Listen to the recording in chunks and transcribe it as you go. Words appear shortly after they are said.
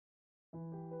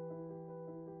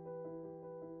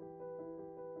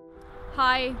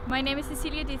Hi, my name is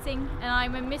Cecilie and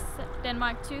I'm a Miss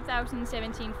Denmark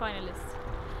 2017 finalist.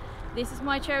 This is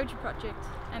my charity project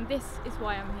and this is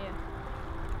why I'm here.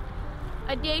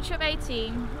 At the age of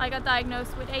 18, I got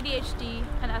diagnosed with ADHD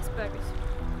and Asperger's.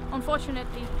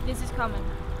 Unfortunately, this is common.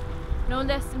 No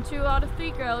less than 2 out of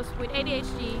 3 girls with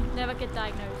ADHD never get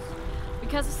diagnosed.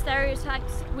 Because of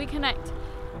stereotypes, we connect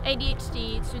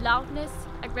ADHD to loudness,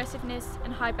 aggressiveness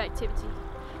and hyperactivity.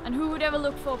 And who would ever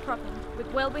look for a problem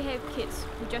with well-behaved kids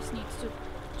who just need to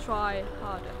try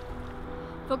harder?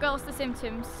 For girls, the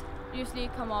symptoms usually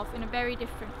come off in a very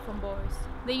different from boys.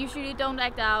 They usually don't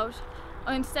act out,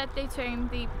 or instead they turn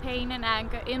the pain and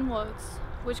anger inwards,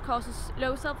 which causes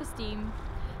low self-esteem,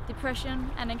 depression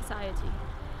and anxiety.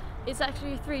 It's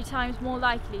actually 3 times more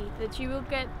likely that you will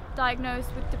get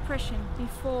diagnosed with depression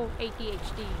before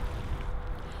ADHD.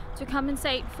 To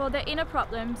compensate for their inner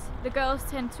problems, the girls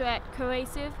tend to act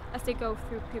coercive as they go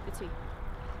through puberty.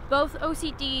 Both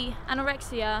OCD,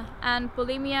 anorexia and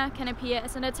bulimia can appear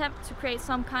as an attempt to create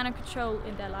some kind of control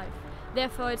in their life.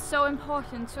 Therefore, it's so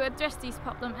important to address these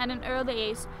problems at an early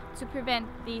age to prevent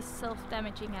these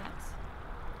self-damaging acts.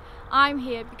 I'm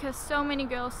here because so many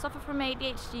girls suffer from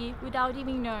ADHD without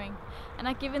even knowing and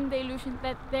are given the illusion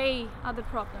that they are the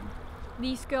problem.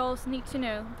 These girls need to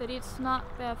know that it's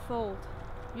not their fault.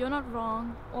 You're not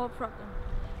wrong or a problem.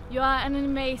 You are an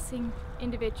amazing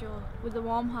individual with a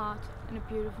warm heart and a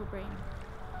beautiful brain.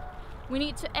 We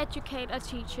need to educate our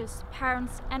teachers,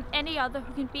 parents and any other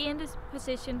who can be in this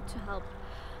position to help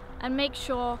and make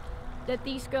sure that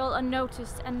these girls are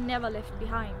noticed and never left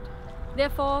behind.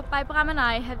 Therefore, Bram and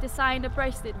I have designed a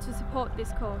bracelet to support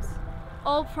this cause.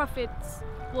 All profits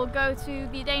will go to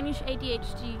the Danish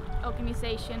ADHD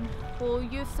organization who will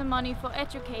use the money for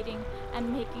educating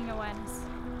and making awareness.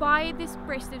 Buy this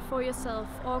bracelet for yourself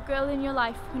or a girl in your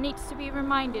life who needs to be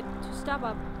reminded to stop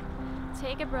up,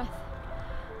 take a breath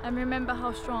and remember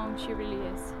how strong she really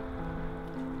is.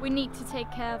 We need to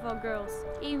take care of our girls,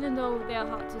 even though they are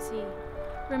hard to see.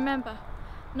 Remember,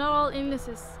 not all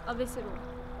illnesses are visible.